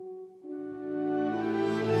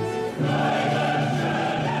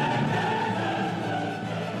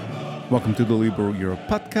Welcome to the Liberal Europe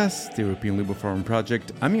podcast, the European Liberal Forum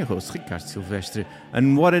Project. I'm your host, Ricardo Silvestre,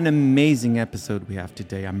 and what an amazing episode we have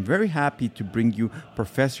today. I'm very happy to bring you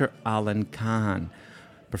Professor Alan Kahan.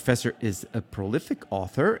 Professor is a prolific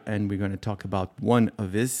author, and we're going to talk about one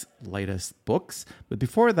of his latest books. But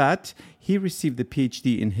before that, he received a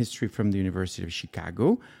PhD in history from the University of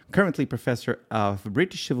Chicago, currently professor of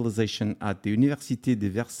British civilization at the Université de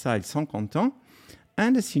Versailles, Quentin,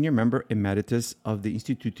 and a senior member emeritus of the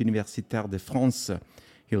Institut Universitaire de France.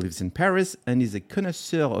 He lives in Paris and is a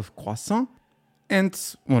connoisseur of croissants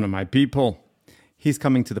and one of my people. He's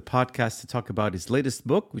coming to the podcast to talk about his latest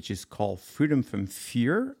book, which is called Freedom from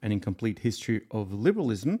Fear, An Incomplete History of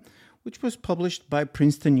Liberalism, which was published by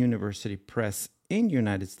Princeton University Press in the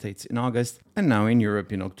United States in August and now in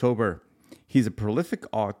Europe in October. He's a prolific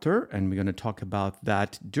author, and we're going to talk about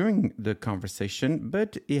that during the conversation,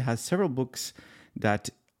 but he has several books that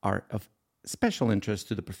are of special interest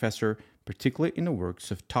to the professor, particularly in the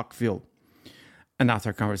works of Tocqueville. And after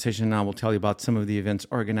our conversation, I will tell you about some of the events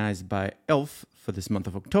organized by ELF for this month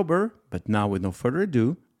of October. But now, with no further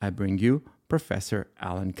ado, I bring you Professor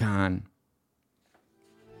Alan Kahan.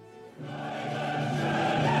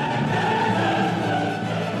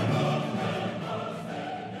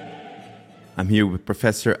 I'm here with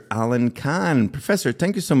Professor Alan Kahan. Professor,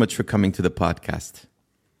 thank you so much for coming to the podcast.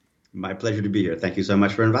 My pleasure to be here. Thank you so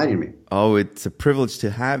much for inviting me. Oh, it's a privilege to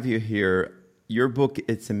have you here. Your book,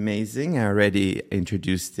 it's amazing. I already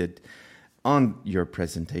introduced it on your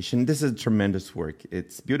presentation. This is tremendous work.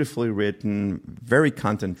 It's beautifully written, very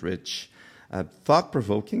content-rich,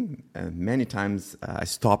 thought-provoking. Many times I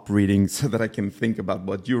stop reading so that I can think about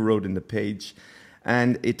what you wrote in the page.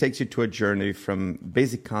 And it takes you to a journey from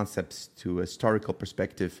basic concepts to a historical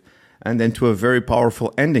perspective, and then to a very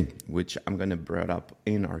powerful ending, which I'm going to bring up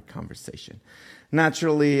in our conversation.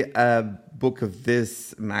 Naturally, a book of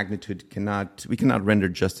this magnitude we cannot render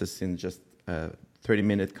justice in just a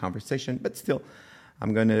 30-minute conversation, but still,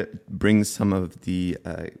 I'm going to bring some of the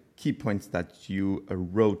key points that you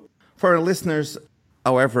wrote for our listeners.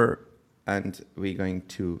 However, and we're going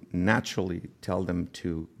to naturally tell them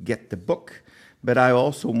to get the book, but I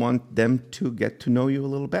also want them to get to know you a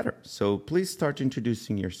little better. So please start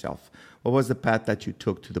introducing yourself. What was the path that you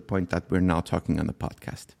took to the point that we're now talking on the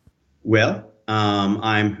podcast? Well,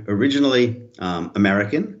 I'm originally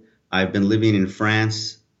American. I've been living in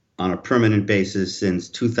France on a permanent basis since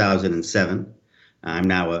 2007. I'm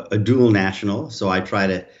now a dual national, so I try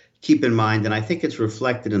to keep in mind, and I think it's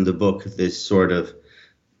reflected in the book, this sort of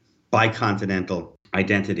bicontinental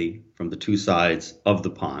identity from the two sides of the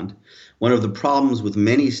pond. One of the problems with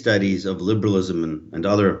many studies of liberalism and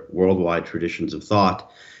other worldwide traditions of thought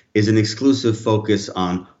is an exclusive focus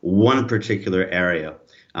on one particular area.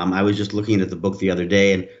 I was just looking at the book the other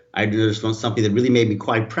day, and I noticed something that really made me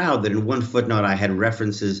quite proud, that in one footnote I had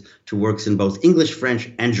references to works in both English, French,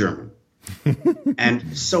 and German.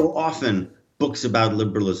 And so often books about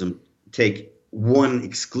liberalism take one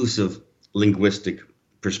exclusive linguistic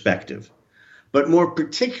perspective. But more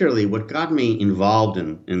particularly, what got me involved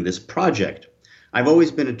in this project, I've always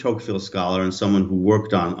been a Tocqueville scholar and someone who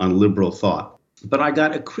worked on liberal thought. But I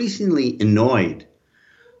got increasingly annoyed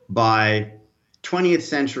by 20th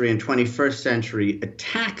century and 21st century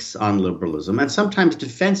attacks on liberalism, and sometimes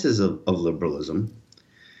defenses of liberalism,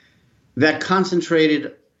 that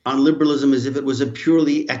concentrated on liberalism as if it was a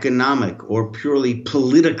purely economic or purely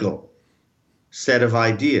political set of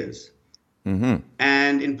ideas. Mm-hmm.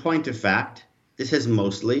 And in point of fact, this has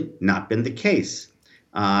mostly not been the case.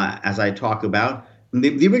 As I talk about,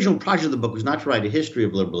 the original project of the book was not to write a history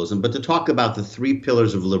of liberalism, but to talk about the three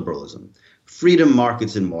pillars of liberalism: freedom,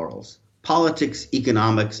 markets, and morals, politics,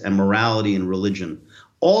 economics, and morality and religion,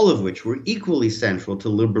 all of which were equally central to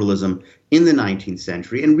liberalism in the 19th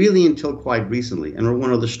century and really until quite recently, and were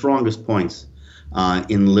one of the strongest points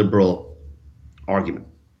in liberal argument.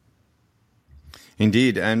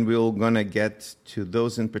 Indeed, and we're going to get to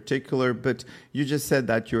those in particular, but you just said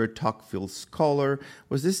that you're a Tocqueville scholar.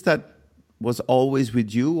 Was this that was always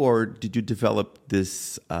with you, or did you develop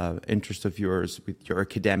this interest of yours with your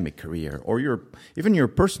academic career or even your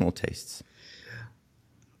personal tastes?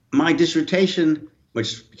 My dissertation,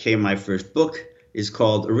 which became my first book, is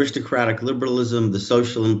called Aristocratic Liberalism, the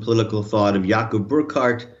Social and Political Thought of Jacob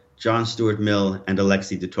Burckhardt, John Stuart Mill, and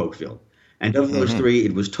Alexis de Tocqueville. And of those three,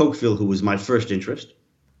 it was Tocqueville who was my first interest.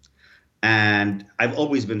 And I've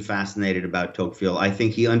always been fascinated about Tocqueville. I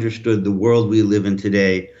think he understood the world we live in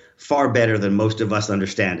today far better than most of us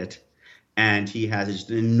understand it. And he has just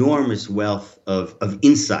an enormous wealth of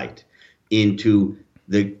insight into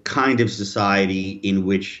the kind of society in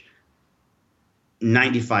which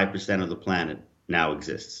 95% of the planet now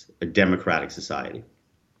exists, a democratic society.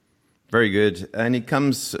 Very good. And it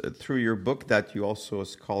comes through your book that you also a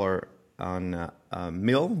scholar on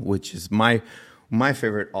Mill, which is my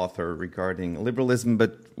favorite author regarding liberalism,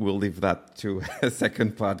 but we'll leave that to a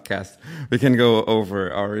second podcast. We can go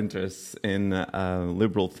over our interests in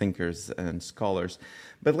liberal thinkers and scholars.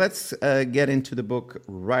 But let's get into the book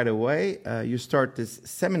right away. You start this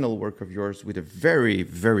seminal work of yours with a very,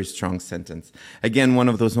 very strong sentence. Again, one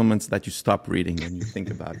of those moments that you stop reading and you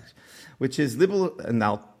think about it, which is, and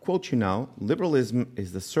I'll quote you now, liberalism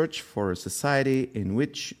is the search for a society in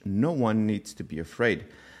which no one needs to be afraid.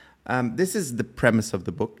 This is the premise of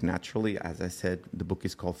the book, naturally. As I said, the book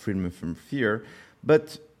is called Freedom from Fear.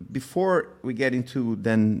 But before we get into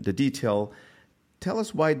then the detail, tell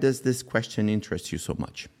us, why does this question interest you so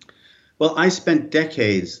much? Well, I spent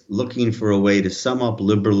decades looking for a way to sum up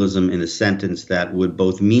liberalism in a sentence that would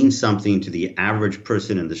both mean something to the average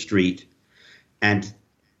person in the street and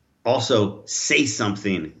also say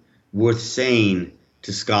something worth saying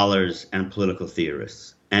to scholars and political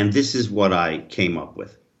theorists. And this is what I came up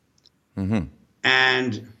with. Mm-hmm.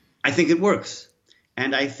 And I think it works.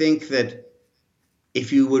 And I think that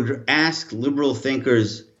if you would ask liberal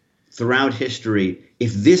thinkers throughout history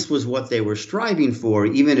if this was what they were striving for,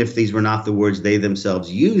 even if these were not the words they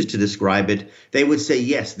themselves used to describe it, they would say,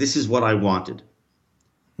 yes, this is what I wanted.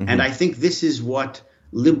 Mm-hmm. And I think this is what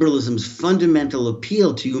liberalism's fundamental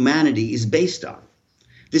appeal to humanity is based on.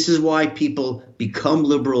 This is why people become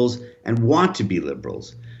liberals and want to be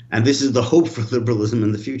liberals. And this is the hope for liberalism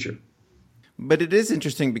in the future. But it is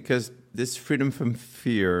interesting because this freedom from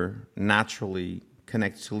fear naturally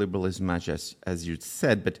connects to liberalism, as you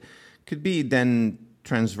said, but could be then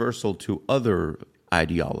transversal to other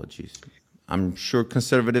ideologies. I'm sure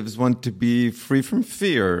conservatives want to be free from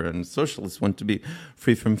fear, and socialists want to be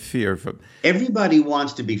free from fear. Everybody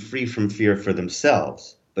wants to be free from fear for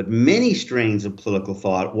themselves, but many strains of political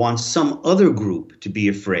thought want some other group to be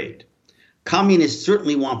afraid. Communists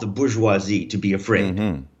certainly want the bourgeoisie to be afraid.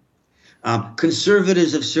 Mm-hmm.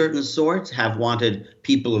 Conservatives of certain sorts have wanted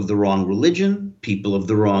people of the wrong religion, people of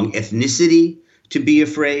the wrong ethnicity to be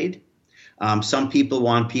afraid. Some people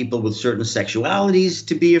want people with certain sexualities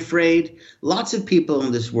to be afraid. Lots of people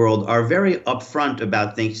in this world are very upfront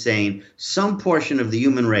about things, saying some portion of the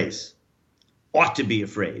human race ought to be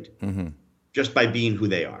afraid, mm-hmm. just by being who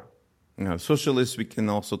they are. Now, socialists, we can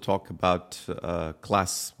also talk about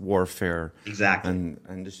class warfare, exactly,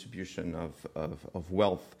 and distribution of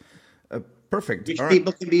wealth. Perfect. Rich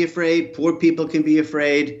people can be afraid. Poor people can be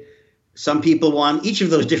afraid. Some people want each of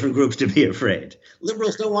those different groups to be afraid.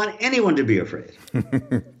 Liberals don't want anyone to be afraid.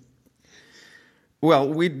 Well,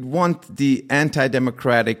 we want the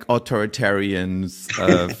anti-democratic authoritarians,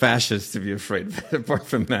 fascists to be afraid. But apart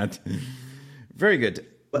from that, very good.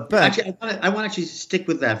 But actually, I want to actually stick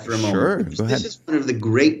with that for a moment. Sure, go ahead. This is one of the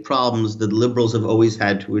great problems that liberals have always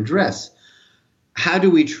had to address. How do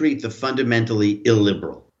we treat the fundamentally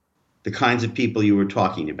illiberal, the kinds of people you were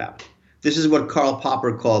talking about? This is what Karl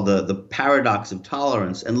Popper called the paradox of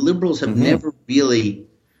tolerance, and liberals have mm-hmm. never really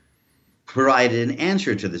provided an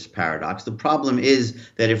answer to this paradox. The problem is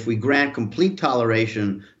that if we grant complete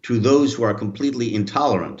toleration to those who are completely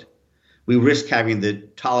intolerant, we risk having the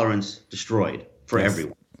tolerance destroyed for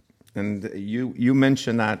everyone. And you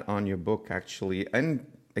mentioned that on your book, actually, and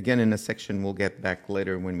again in a section we'll get back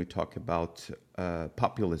later when we talk about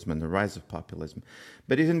populism and the rise of populism.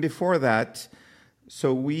 But even before that,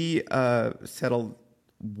 so we settled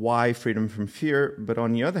why freedom from fear, but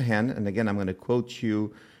on the other hand, and again I'm going to quote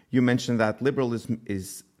you, you mentioned that liberalism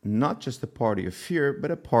is not just a party of fear,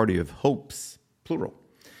 but a party of hopes, plural.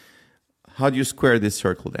 How do you square this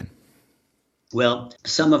circle then? Well,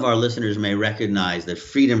 some of our listeners may recognize that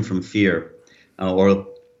freedom from fear, or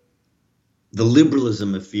the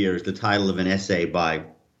liberalism of fear, is the title of an essay by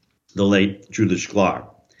the late Judith Shklar.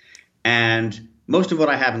 And most of what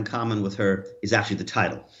I have in common with her is actually the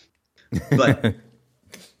title. But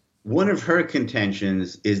one of her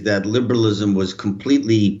contentions is that liberalism was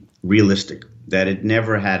completely realistic, that it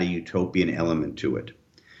never had a utopian element to it.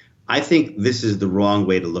 I think this is the wrong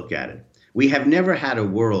way to look at it. We have never had a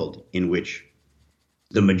world in which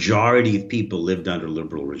the majority of people lived under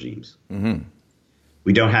liberal regimes. Mm-hmm.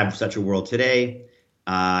 We don't have such a world today,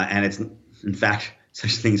 and it's, in fact,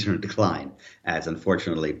 such things are in decline, as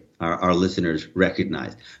unfortunately our listeners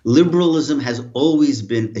recognize. Liberalism has always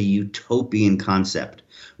been a utopian concept.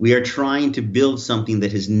 We are trying to build something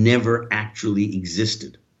that has never actually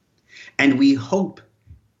existed. And we hope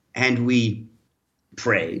and we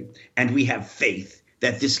pray and we have faith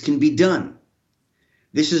that this can be done.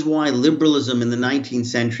 This is why liberalism in the 19th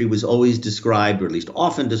century was always described, or at least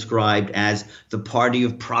often described, as the party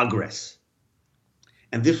of progress.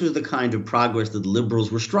 And this was the kind of progress that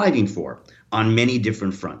liberals were striving for on many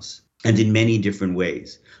different fronts and in many different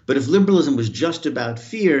ways. But if liberalism was just about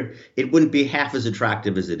fear, it wouldn't be half as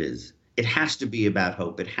attractive as it is. It has to be about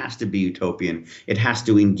hope. It has to be utopian. It has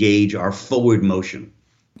to engage our forward motion.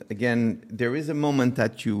 Again, there is a moment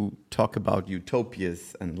that you talk about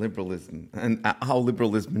utopias and liberalism, and how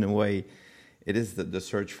liberalism, in a way, it is the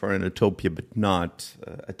search for an utopia, but not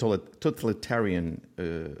a totalitarian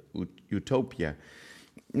utopia.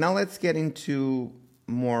 Now let's get into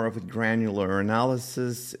more of a granular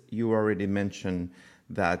analysis. You already mentioned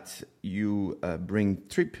that you bring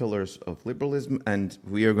three pillars of liberalism, and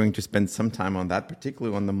we are going to spend some time on that,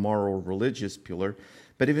 particularly on the moral religious pillar.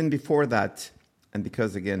 But even before that, and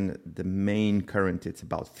because, again, the main current, it's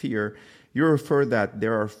about fear, you refer that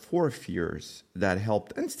there are four fears that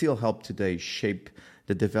helped and still help today shape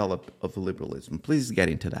the development of liberalism. Please get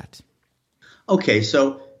into that. Okay,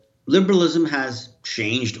 so liberalism has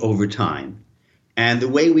changed over time. And the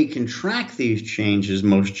way we can track these changes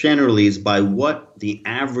most generally is by what the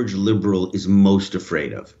average liberal is most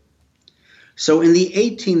afraid of. So in the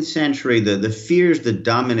 18th century, the fears that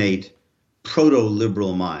dominate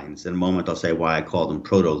proto-liberal minds, in a moment I'll say why I call them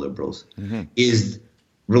proto-liberals, is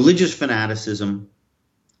religious fanaticism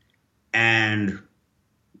and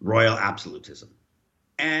royal absolutism.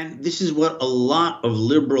 And this is what a lot of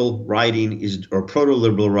liberal writing is, or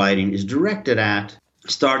proto-liberal writing is directed at,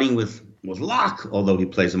 starting with Locke, although he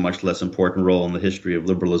plays a much less important role in the history of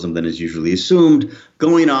liberalism than is usually assumed,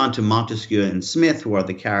 going on to Montesquieu and Smith, who are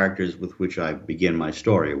the characters with whom I begin my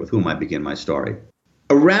story.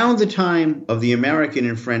 Around the time of the American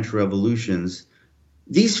and French revolutions,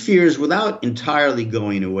 these fears, without entirely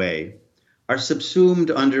going away, are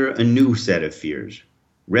subsumed under a new set of fears: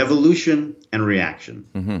 revolution and reaction,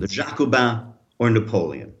 the Jacobins or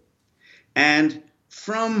Napoleon. And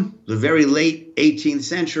from the very late 18th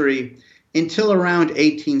century until around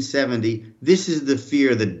 1870, this is the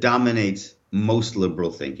fear that dominates most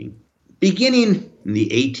liberal thinking. Beginning in the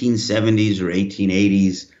 1870s or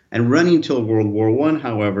 1880s and running till World War I,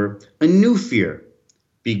 however, a new fear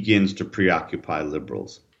begins to preoccupy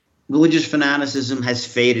liberals. Religious fanaticism has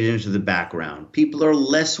faded into the background. People are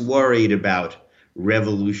less worried about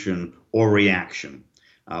revolution or reaction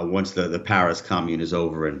once the Paris Commune is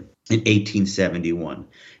over in 1871.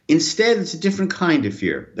 Instead, it's a different kind of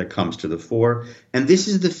fear that comes to the fore, and this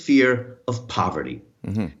is the fear of poverty.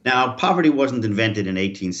 Now, poverty wasn't invented in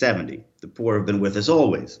 1870. The poor have been with us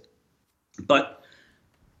always. But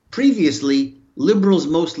previously, liberals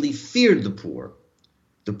mostly feared the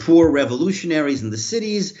poor revolutionaries in the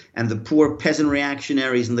cities and the poor peasant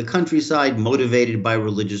reactionaries in the countryside motivated by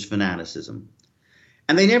religious fanaticism.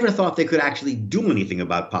 And they never thought they could actually do anything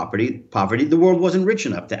about poverty. The world wasn't rich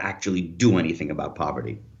enough to actually do anything about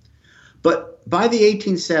poverty. But by the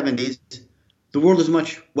 1870s, the world is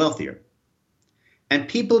much wealthier. And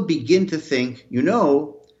people begin to think,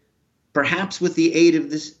 perhaps with the aid of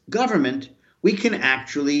this government, we can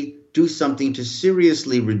actually do something to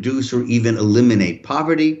seriously reduce or even eliminate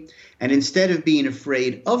poverty. And instead of being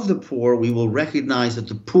afraid of the poor, we will recognize that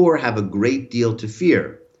the poor have a great deal to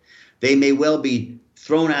fear. They may well be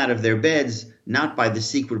thrown out of their beds, not by the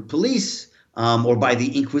secret police or by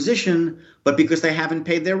the Inquisition, but because they haven't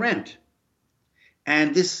paid their rent.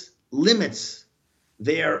 And this limits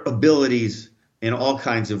their abilities in all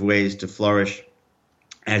kinds of ways to flourish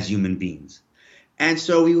as human beings. And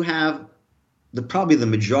so you have probably the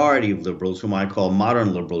majority of liberals, whom I call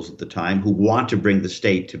modern liberals at the time, who want to bring the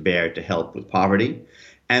state to bear to help with poverty.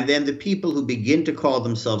 And then the people who begin to call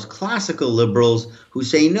themselves classical liberals, who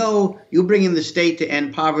say, no, you bring in the state to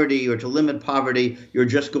end poverty or to limit poverty, you're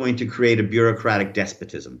just going to create a bureaucratic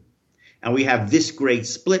despotism. And we have this great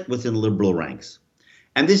split within liberal ranks.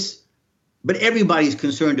 But everybody's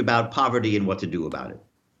concerned about poverty and what to do about it.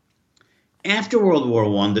 After World War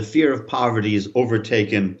I, the fear of poverty is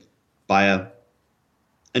overtaken by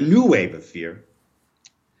a new wave of fear,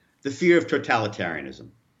 the fear of totalitarianism,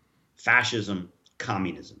 fascism,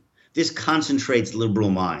 communism. This concentrates liberal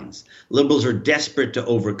minds. Liberals are desperate to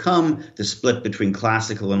overcome the split between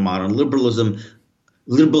classical and modern liberalism.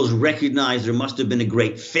 Liberals recognize there must have been a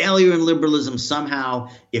great failure in liberalism somehow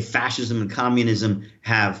if fascism and communism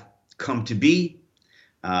have come to be.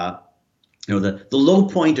 The low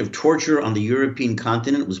point of torture on the European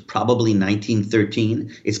continent was probably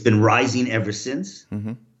 1913. It's been rising ever since.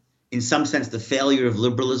 In some sense, the failure of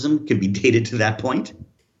liberalism can be dated to that point.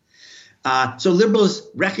 So liberals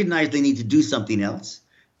recognize they need to do something else.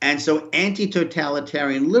 And so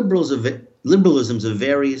anti-totalitarian liberals liberalisms of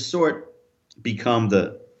various sort become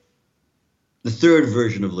the third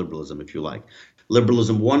version of liberalism, if you like.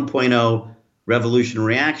 Liberalism 1.0, revolution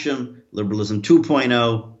reaction. Liberalism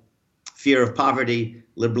 2.0, fear of poverty.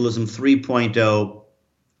 Liberalism 3.0,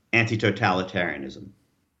 anti-totalitarianism.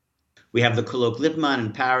 We have the Colloque Lippmann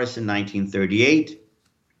in Paris in 1938,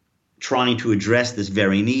 trying to address this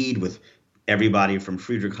very need with everybody from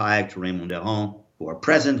Friedrich Hayek to Raymond Aron who are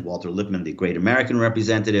present, Walter Lippmann, the great American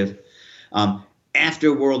representative.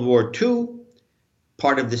 After World War II,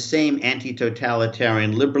 part of the same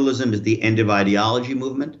anti-totalitarian liberalism is the end of ideology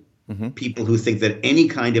movement. Mm-hmm. People who think that any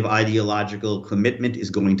kind of ideological commitment is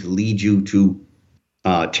going to lead you to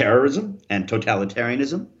terrorism and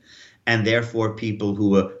totalitarianism, and therefore people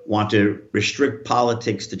who want to restrict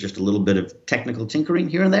politics to just a little bit of technical tinkering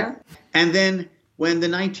here and there. And then when the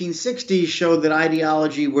 1960s showed that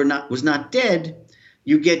ideology was not dead,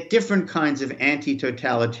 you get different kinds of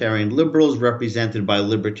anti-totalitarian liberals represented by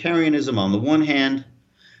libertarianism on the one hand,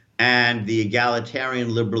 and the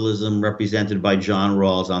egalitarian liberalism represented by John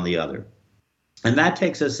Rawls on the other. And that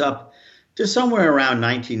takes us up to somewhere around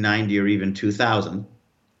 1990 or even 2000,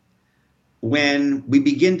 when we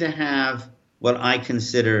begin to have what I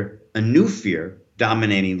consider a new fear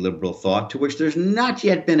dominating liberal thought, to which there's not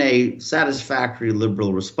yet been a satisfactory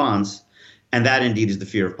liberal response, and that indeed is the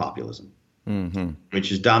fear of populism,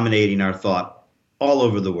 which is dominating our thought all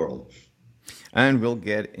over the world. And we'll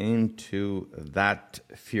get into that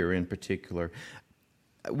fear in particular.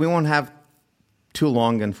 We won't have too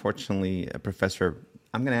long, unfortunately, Professor.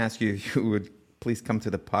 I'm going to ask you if you would please come to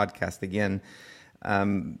the podcast again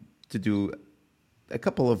to do a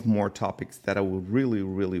couple of more topics that I would really,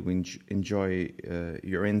 really enjoy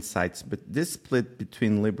your insights. But this split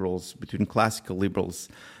between liberals, between classical liberals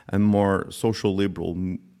and more social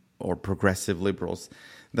liberal or progressive liberals,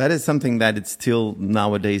 that is something that it still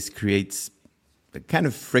nowadays creates a kind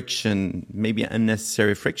of friction, maybe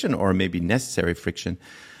unnecessary friction or maybe necessary friction.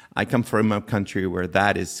 I come from a country where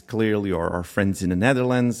that is clearly, or our friends in the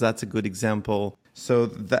Netherlands, that's a good example. So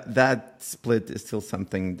that split is still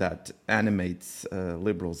something that animates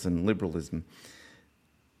liberals and liberalism.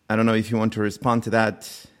 I don't know if you want to respond to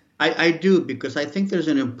that. I do, because I think there's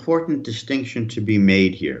an important distinction to be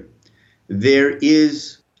made here. There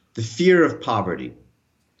is the fear of poverty,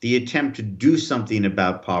 the attempt to do something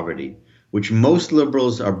about poverty, which most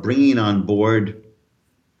liberals are bringing on board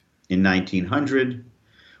in 1900,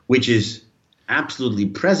 which is absolutely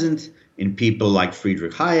present in people like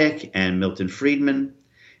Friedrich Hayek and Milton Friedman,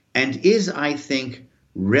 and is, I think,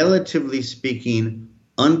 relatively speaking,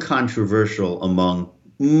 uncontroversial among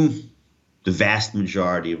the vast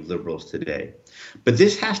majority of liberals today. But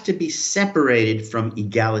this has to be separated from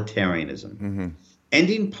egalitarianism. Mm-hmm.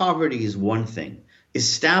 Ending poverty is one thing.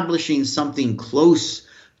 Establishing something close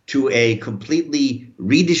to a completely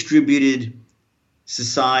redistributed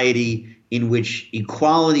society in which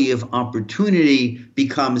equality of opportunity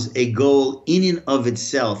becomes a goal in and of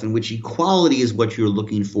itself, in which equality is what you're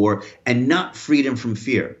looking for and not freedom from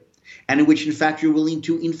fear, and in which, in fact, you're willing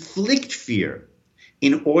to inflict fear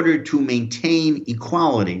in order to maintain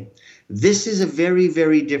equality. This is a very,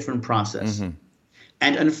 very different process. Mm-hmm.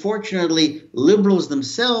 And unfortunately, liberals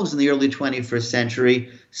themselves in the early 21st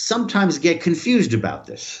century sometimes get confused about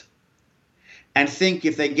this and think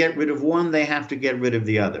if they get rid of one, they have to get rid of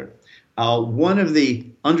the other. One of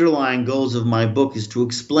the underlying goals of my book is to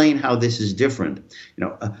explain how this is different.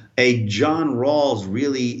 A John Rawls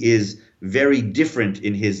really is very different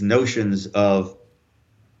in his notions of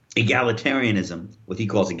egalitarianism, what he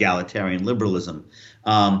calls egalitarian liberalism,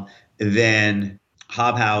 than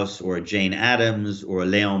Hobhouse or Jane Addams or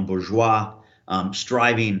Léon Bourgeois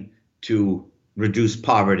striving to reduce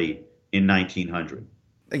poverty in 1900.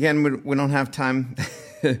 Again, we don't have time.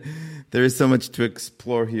 There is so much to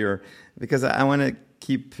explore here because I want to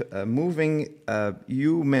keep moving.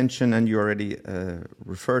 You mentioned, and you already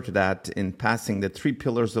referred to that in passing, the 3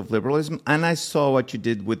 pillars of liberalism. And I saw what you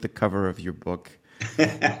did with the cover of your book.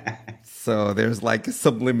 So there's like a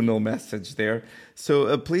subliminal message there.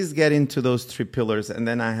 So please get into those 3 pillars. And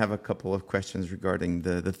then I have a couple of questions regarding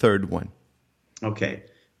the third one. Okay.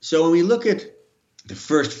 So when we look at the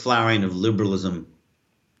first flowering of liberalism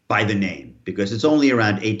by the name, because it's only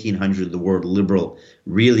around 1800 the word liberal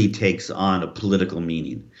really takes on a political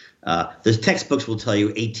meaning. The textbooks will tell you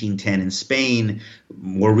 1810 in Spain.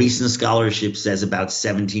 More recent scholarship says about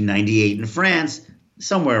 1798 in France,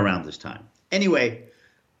 somewhere around this time. Anyway,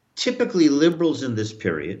 typically liberals in this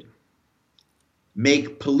period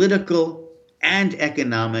make political and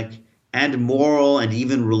economic and moral and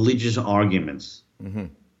even religious arguments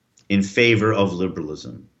in favor of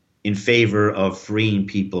liberalism. in favor of freeing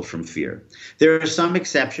people from fear. There are some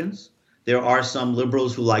exceptions. There are some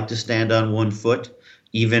liberals who like to stand on one foot,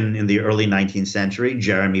 even in the early 19th century.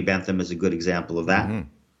 Jeremy Bentham is a good example of that. Mm-hmm.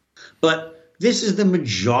 But this is the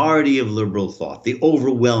majority of liberal thought, the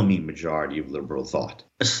overwhelming majority of liberal thought.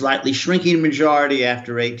 A slightly shrinking majority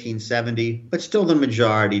after 1870, but still the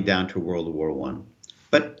majority down to World War I.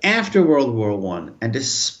 But after World War I, and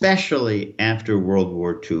especially after World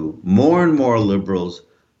War II, more and more liberals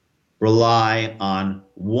rely on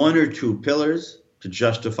one or two pillars to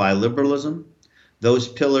justify liberalism. Those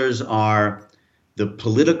pillars are the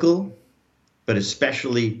political, but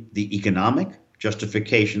especially the economic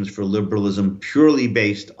justifications for liberalism purely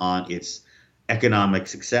based on its economic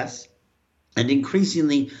success. And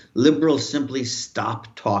increasingly, liberals simply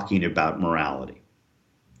stop talking about morality.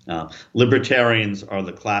 Libertarians are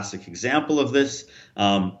the classic example of this.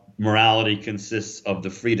 Morality consists of the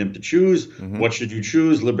freedom to choose. Mm-hmm. What should you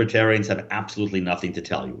choose? Libertarians have absolutely nothing to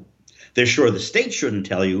tell you. They're sure the state shouldn't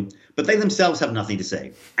tell you, but they themselves have nothing to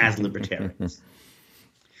say as libertarians.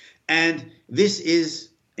 And this is,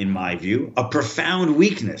 in my view, a profound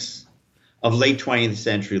weakness of late 20th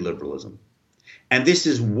century liberalism. And this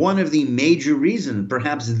is one of the major reasons,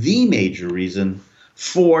 perhaps the major reason,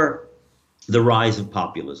 for the rise of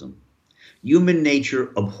populism. Human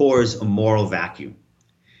nature abhors a moral vacuum.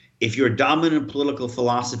 If your dominant political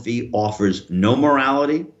philosophy offers no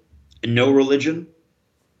morality and no religion,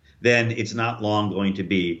 then it's not long going to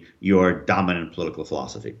be your dominant political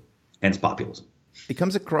philosophy, hence populism. It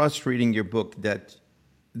comes across reading your book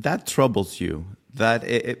that troubles you, that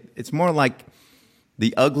it's more like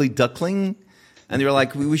the ugly duckling, and you're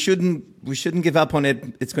like, we shouldn't give up on it.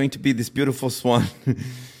 It's going to be this beautiful swan.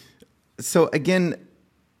 So again,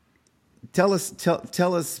 tell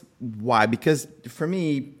us why, because for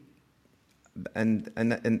me, and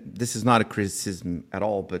this is not a criticism at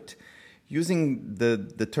all, but using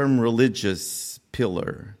the term religious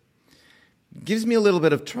pillar gives me a little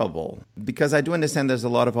bit of trouble, because I do understand there's a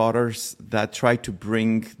lot of authors that try to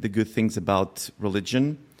bring the good things about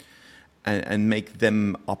religion and make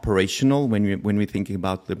them operational when we're thinking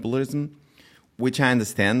about liberalism, which I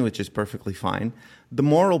understand, which is perfectly fine. The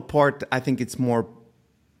moral part, I think it's more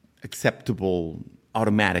acceptable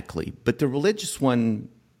automatically, but the religious one,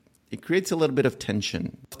 it creates a little bit of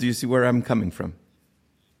tension. Do you see where I'm coming from?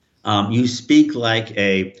 You speak like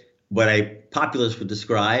what a populist would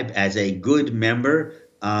describe as a good member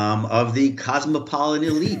of the cosmopolitan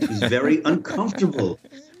elite who's very uncomfortable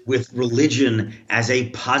with religion as a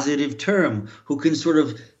positive term, who can sort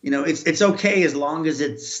of, it's okay as long as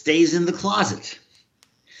it stays in the closet.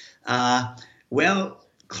 Well,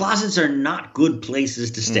 closets are not good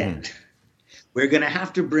places to stand. Mm. We're going to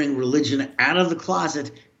have to bring religion out of the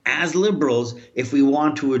closet as liberals if we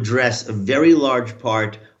want to address a very large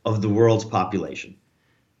part of the world's population.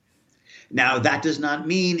 Now, that does not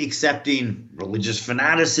mean accepting religious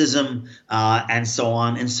fanaticism and so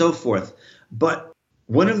on and so forth. But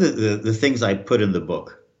one of the things I put in the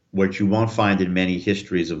book, which you won't find in many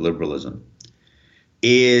histories of liberalism,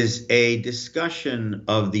 is a discussion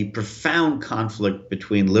of the profound conflict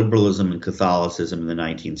between liberalism and Catholicism in the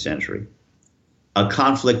 19th century, a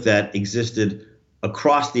conflict that existed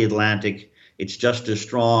across the Atlantic. It's just as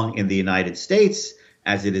strong in the United States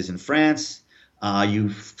as it is in France. You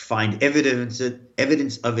find evidence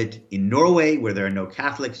of it in Norway, where there are no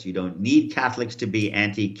Catholics. You don't need Catholics to be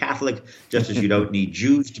anti-Catholic, just as you don't need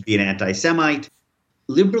Jews to be an anti-Semite.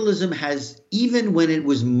 Liberalism has, even when it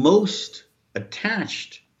was most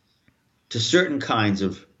attached to certain kinds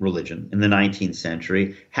of religion in the 19th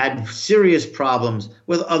century, had serious problems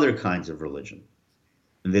with other kinds of religion.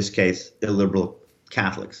 In this case, illiberal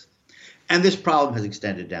Catholics. And this problem has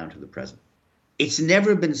extended down to the present. It's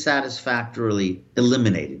never been satisfactorily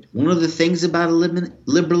eliminated. One of the things about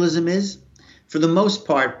liberalism is, for the most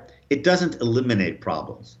part, it doesn't eliminate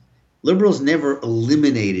problems. Liberals never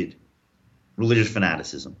eliminated religious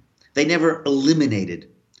fanaticism. They never eliminated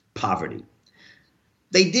poverty.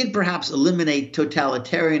 They did perhaps eliminate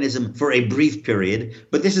totalitarianism for a brief period,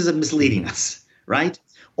 but this is misleading us, right?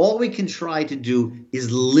 All we can try to do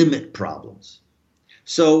is limit problems.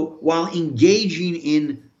 So while engaging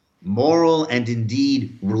in moral and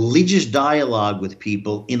indeed religious dialogue with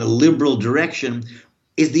people in a liberal direction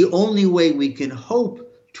is the only way we can hope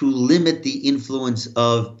to limit the influence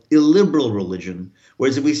of illiberal religion.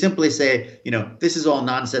 Whereas if we simply say, this is all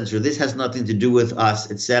nonsense, or this has nothing to do with us,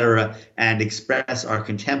 etc., and express our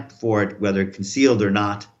contempt for it, whether concealed or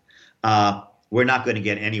not, we're not going to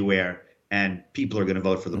get anywhere, and people are going to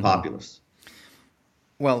vote for the populists.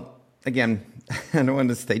 Well, again, I don't want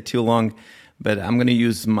to stay too long, but I'm going to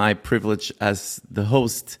use my privilege as the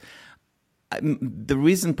host. The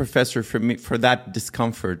reason, Professor, for that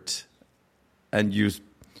discomfort, and you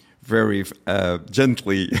very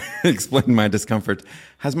gently explain my discomfort,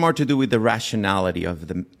 has more to do with the rationality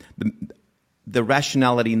of the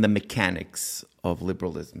rationality in the mechanics of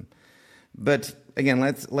liberalism. But again,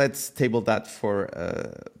 let's table that for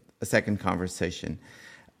a second conversation,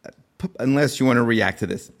 unless you want to react to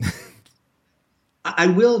this. I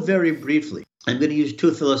will very briefly. I'm going to use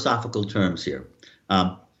two philosophical terms here.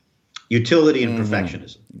 Utility and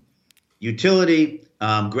perfectionism. Utility,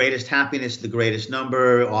 greatest happiness, the greatest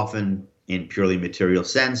number, often in purely material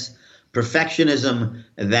sense. Perfectionism,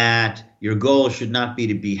 that your goal should not be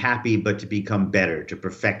to be happy, but to become better, to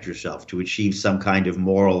perfect yourself, to achieve some kind of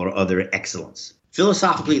moral or other excellence.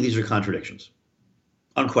 Philosophically, these are contradictions,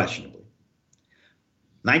 unquestionably.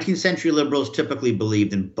 19th century liberals typically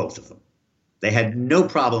believed in both of them. They had no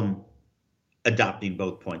problem adopting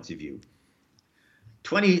both points of view.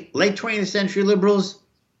 Late 20th century liberals,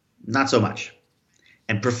 not so much.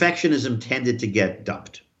 And perfectionism tended to get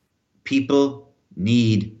dumped. People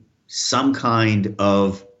need some kind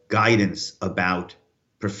of guidance about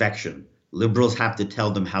perfection. Liberals have to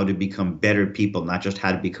tell them how to become better people, not just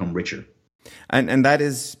how to become richer. And that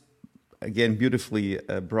is, again, beautifully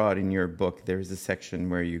brought in your book. There is a section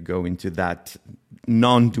where you go into that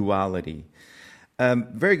non-duality.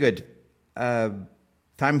 Very good.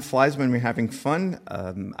 Time flies when we're having fun.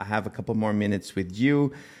 I have a couple more minutes with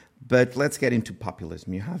you, but let's get into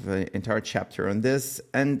populism. You have an entire chapter on this,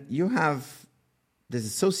 and you have this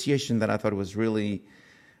association that I thought was really,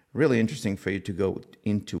 really interesting for you to go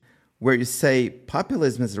into, where you say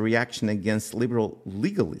populism is a reaction against liberal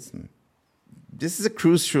legalism. This is a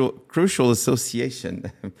crucial association.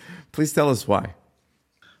 Please tell us why.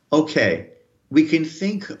 Okay. We can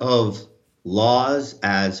think of laws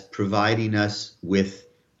as providing us with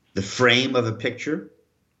the frame of a picture,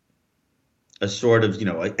 a sort of,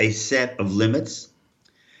 a set of limits.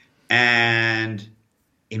 And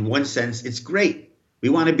in one sense, it's great. We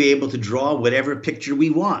want to be able to draw whatever picture we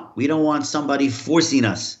want. We don't want somebody forcing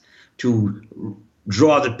us to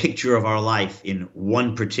draw the picture of our life in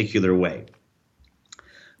one particular way.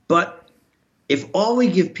 But if all we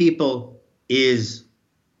give people is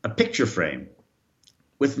a picture frame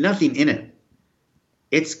with nothing in it,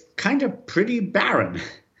 it's kind of pretty barren.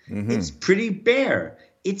 Mm-hmm. It's pretty bare.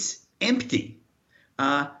 It's empty.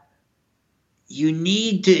 You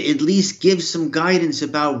need to at least give some guidance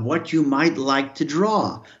about what you might like to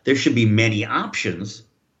draw. There should be many options.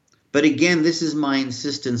 But again, this is my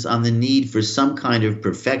insistence on the need for some kind of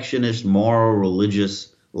perfectionist, moral,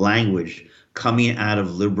 religious language coming out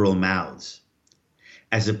of liberal mouths,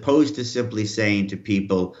 as opposed to simply saying to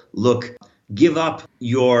people, look, give up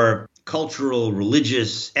your cultural,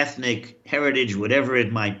 religious, ethnic heritage, whatever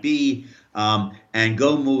it might be, and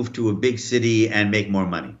go move to a big city and make more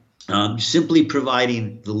money. Simply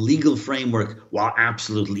providing the legal framework, while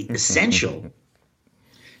absolutely essential,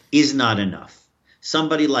 is not enough.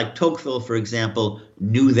 Somebody like Tocqueville, for example,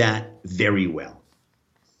 knew that very well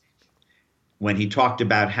when he talked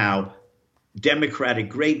about how democratic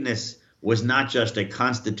greatness was not just a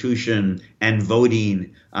constitution and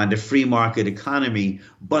voting on the free market economy,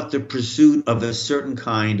 but the pursuit of a certain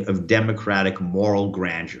kind of democratic moral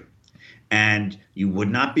grandeur. And you would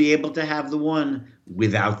not be able to have the one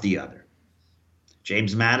without the other.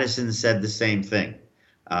 James Madison said the same thing.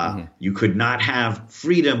 You could not have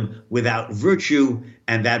freedom without virtue,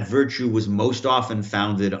 and that virtue was most often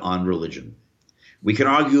founded on religion. We can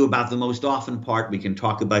argue about the most often part. We can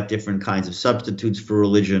talk about different kinds of substitutes for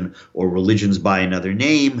religion or religions by another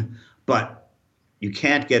name, but you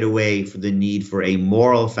can't get away from the need for a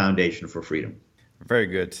moral foundation for freedom. Very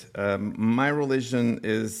good. My religion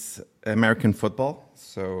is American football,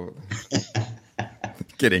 so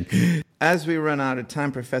kidding. As we run out of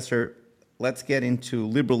time, Professor, let's get into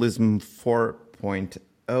liberalism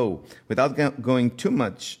 4.0 without going too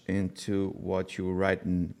much into what you write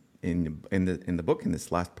in the book, in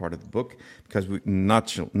this last part of the book, because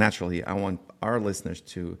naturally I want our listeners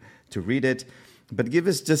to read it. But give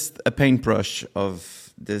us just a paintbrush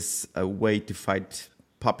of this way to fight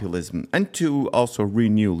populism and to also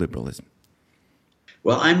renew liberalism.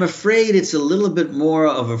 Well, I'm afraid it's a little bit more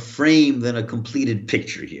of a frame than a completed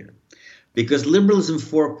picture here, because liberalism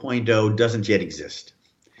 4.0 doesn't yet exist.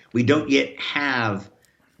 We don't yet have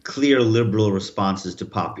clear liberal responses to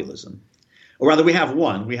populism. Or rather, we have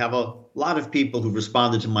one. We have a lot of people who've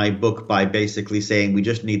responded to my book by basically saying we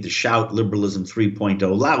just need to shout liberalism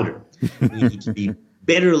 3.0 louder. We need to be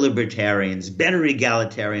better libertarians, better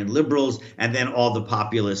egalitarian liberals, and then all the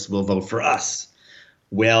populists will vote for us.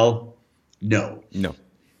 Well, No. No.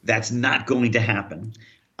 That's not going to happen.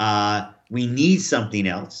 We need something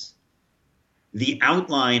else. The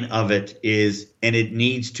outline of it is, and it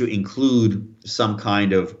needs to include some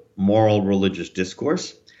kind of moral religious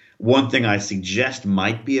discourse. One thing I suggest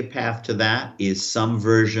might be a path to that is some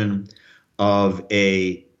version of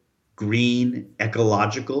a green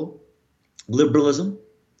ecological liberalism,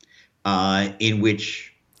 in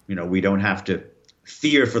which, we don't have to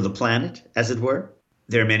fear for the planet, as it were.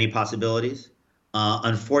 There are many possibilities.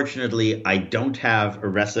 Unfortunately, I don't have a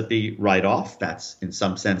recipe right off. That's, in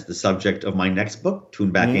some sense, the subject of my next book,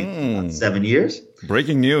 tuned back in about 7 years.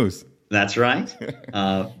 Breaking news. That's right.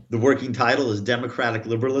 The working title is Democratic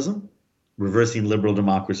Liberalism, Reversing Liberal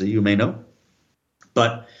Democracy, you may know.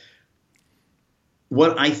 But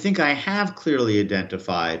what I think I have clearly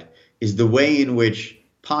identified is the way in which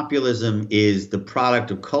populism is the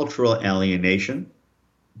product of cultural alienation,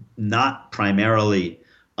 not primarily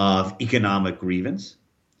of economic grievance,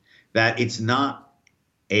 that it's not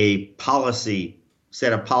a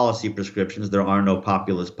set of policy prescriptions. There are no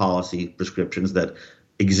populist policy prescriptions that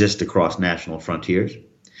exist across national frontiers.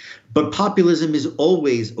 But populism is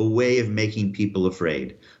always a way of making people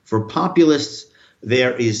afraid. For populists,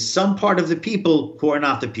 there is some part of the people who are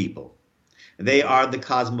not the people. They are the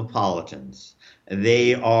cosmopolitans.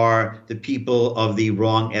 They are the people of the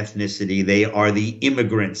wrong ethnicity. They are the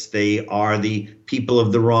immigrants. They are the people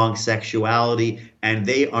of the wrong sexuality. And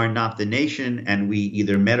they are not the nation. And we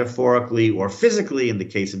either metaphorically or physically, in the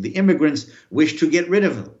case of the immigrants, wish to get rid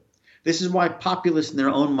of them. This is why populists in their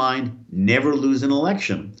own mind never lose an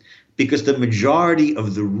election, because the majority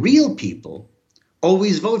of the real people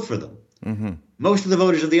always vote for them. Mm-hmm. Most of the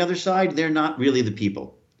voters of the other side, they're not really the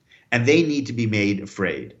people. And they need to be made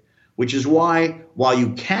afraid, which is why, while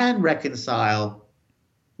you can reconcile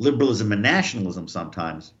liberalism and nationalism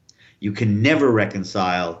sometimes, you can never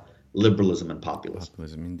reconcile liberalism and populism.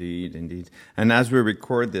 Populism, indeed, indeed. And as we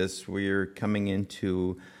record this, we're coming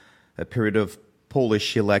into a period of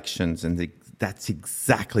Polish elections, and that's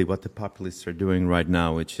exactly what the populists are doing right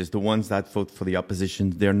now, which is the ones that vote for the opposition,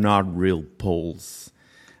 they're not real Poles.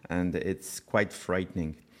 And it's quite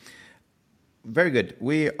frightening. Very good.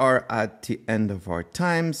 We are at the end of our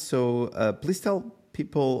time. So please tell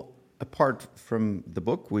people, apart from the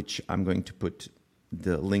book, which I'm going to put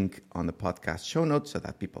the link on the podcast show notes so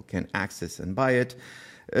that people can access and buy it.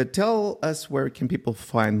 Tell us, where can people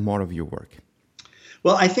find more of your work?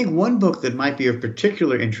 Well, I think one book that might be of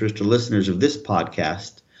particular interest to listeners of this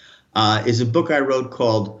podcast is a book I wrote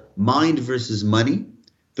called Mind versus Money,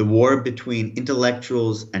 The War Between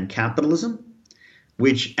Intellectuals and Capitalism,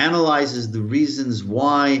 which analyzes the reasons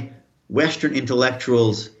why Western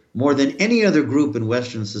intellectuals, more than any other group in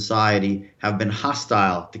Western society, have been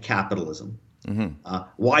hostile to capitalism,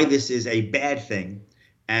 why this is a bad thing,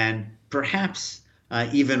 and perhaps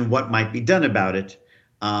even what might be done about it.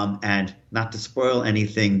 And not to spoil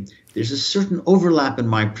anything, there's a certain overlap in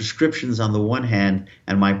my prescriptions on the one hand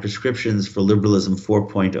and my prescriptions for Liberalism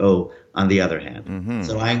 4.0 on the other hand. Mm-hmm.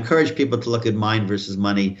 So I encourage people to look at Mind versus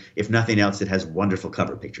Money. If nothing else, it has wonderful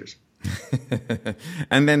cover pictures.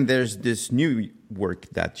 And then there's this new work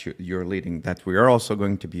that you're leading that we are also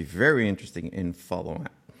going to be very interested in following.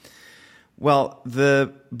 Well,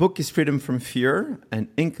 the book is Freedom from Fear, an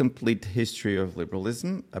incomplete history of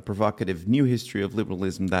liberalism, a provocative new history of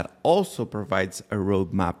liberalism that also provides a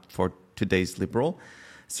roadmap for today's liberal.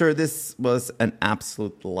 Sir, this was an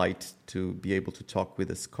absolute delight to be able to talk with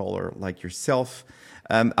a scholar like yourself.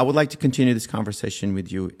 I would like to continue this conversation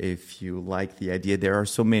with you if you like the idea. There are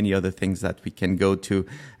so many other things that we can go to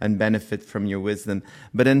and benefit from your wisdom.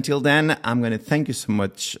 But until then, I'm going to thank you so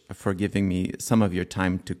much for giving me some of your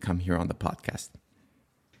time to come here on the podcast.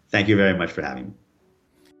 Thank you very much for having me.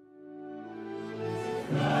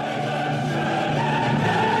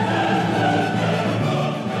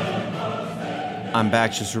 I'm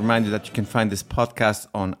back. Just a reminder that you can find this podcast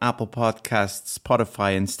on Apple Podcasts,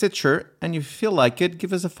 Spotify, and Stitcher. And if you feel like it,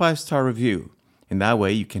 give us a 5-star review. In that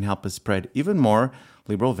way, you can help us spread even more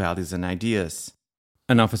liberal values and ideas.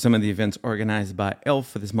 And now for some of the events organized by ELF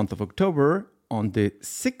for this month of October. On the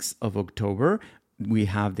 6th of October, we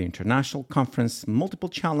have the International Conference, Multiple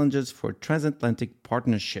Challenges for Transatlantic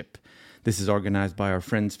Partnership. This is organized by our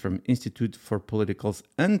friends from Institut for Politicals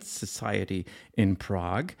and Society in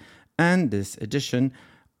Prague. And this edition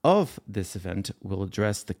of this event will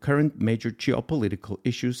address the current major geopolitical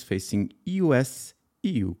issues facing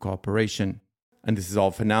US-EU cooperation. And this is all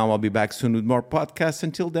for now. I'll be back soon with more podcasts.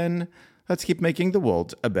 Until then, let's keep making the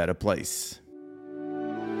world a better place.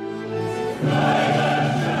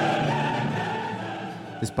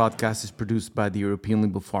 This podcast is produced by the European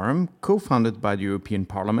Liberal Forum, co-founded by the European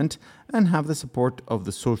Parliament, and have the support of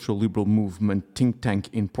the Social Liberal Movement think tank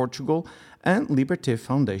in Portugal and Liberté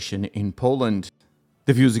Foundation in Poland.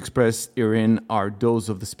 The views expressed herein are those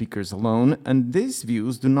of the speakers alone, and these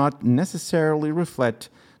views do not necessarily reflect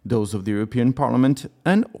those of the European Parliament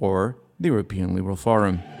and or the European Liberal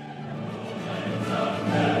Forum.